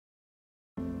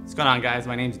What's going on, guys?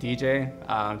 My name's DJ.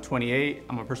 I'm 28.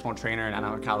 I'm a personal trainer in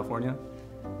Anaheim, California.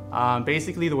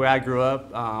 Basically, the way I grew up,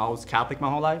 I was Catholic my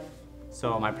whole life.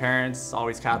 So my parents,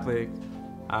 always Catholic.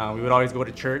 We would always go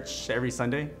to church every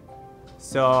Sunday.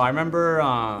 So I remember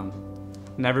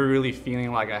never really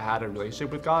feeling like I had a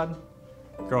relationship with God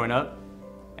growing up.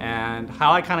 And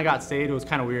how I kind of got saved, it was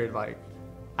kind of weird. Like,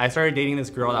 I started dating this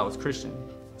girl that was Christian.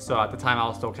 So at the time, I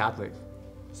was still Catholic.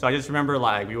 So I just remember,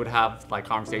 like, we would have like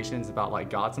conversations about like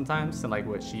God sometimes and like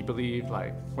what she believed,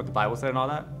 like what the Bible said and all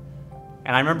that.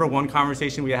 And I remember one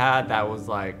conversation we had that was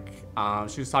like,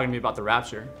 she was talking to me about the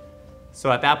rapture. So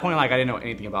at that point, like, I didn't know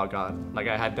anything about God. Like,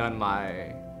 I had done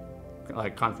my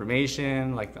like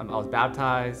confirmation, like I was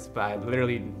baptized, but I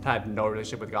literally had no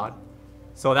relationship with God.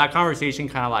 So that conversation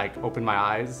kind of like opened my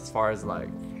eyes as far as like,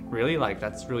 really, like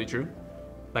that's really true.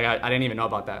 Like I didn't even know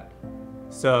about that.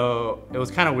 So it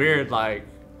was kind of weird. Like,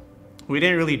 we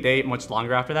didn't really date much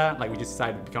longer after that. Like, we just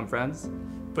decided to become friends.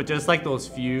 But just like those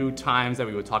few times that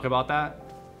we would talk about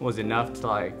that was enough to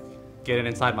like get it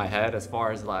inside my head as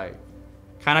far as like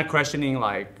kind of questioning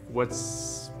like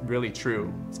what's really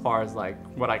true as far as like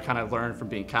what I kind of learned from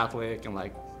being Catholic and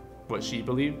like what she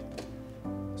believed.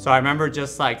 So I remember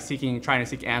just like trying to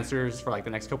seek answers for like the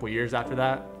next couple years after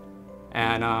that.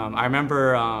 And I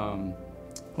remember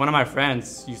one of my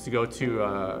friends used to go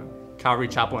to Calvary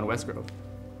Chapel in West Grove.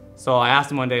 So I asked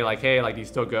him one day, like, hey, like, do you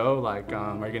still go? Like,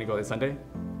 are you gonna go this Sunday?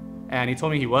 And he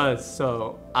told me he was.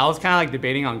 So I was kind of like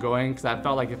debating on going because I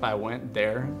felt like if I went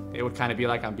there, it would kind of be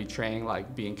like I'm betraying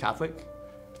like being Catholic.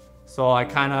 So I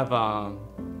kind of,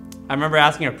 I remember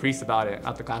asking a priest about it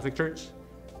at the Catholic church.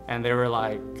 And they were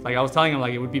like I was telling him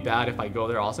like it would be bad if I go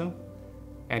there also.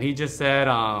 And he just said,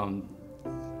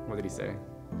 what did he say?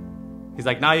 He's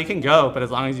like, no, you can go, but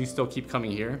as long as you still keep coming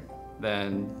here,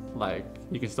 then like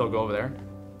you can still go over there.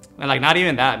 And like not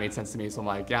even that made sense to me. So I'm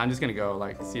like, yeah, I'm just gonna go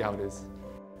like see how it is.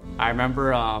 I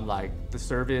remember like the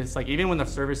service, like even when the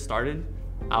service started,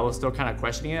 I was still kind of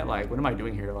questioning it. Like, what am I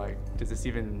doing here? Like, does this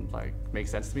even like make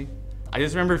sense to me? I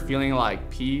just remember feeling like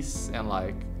peace and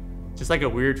like just like a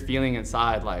weird feeling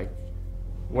inside, like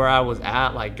where I was at,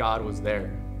 like God was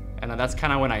there. And that's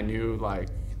kind of when I knew like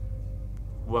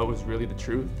what was really the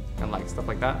truth and like stuff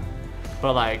like that.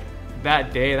 But like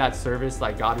that day, that service,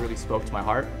 like God really spoke to my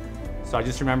heart. So I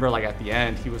just remember like at the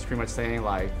end, he was pretty much saying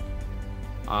like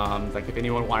if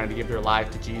anyone wanted to give their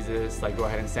life to Jesus, like go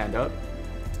ahead and stand up.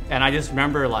 And I just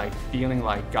remember like feeling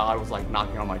like God was like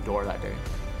knocking on my door that day.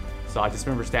 So I just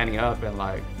remember standing up and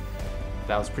like,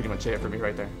 that was pretty much it for me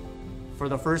right there. For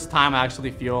the first time, I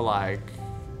actually feel like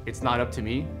it's not up to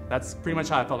me. That's pretty much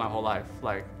how I felt my whole life.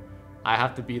 Like, I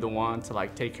have to be the one to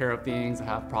like take care of things. I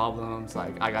have problems,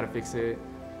 like I gotta fix it.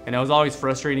 And it was always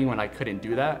frustrating when I couldn't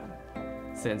do that.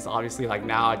 Since obviously like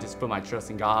now I just put my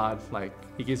trust in God. Like,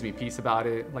 he gives me peace about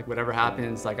it. Like whatever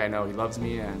happens, like I know he loves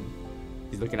me and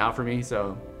he's looking out for me.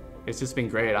 So it's just been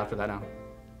great after that now.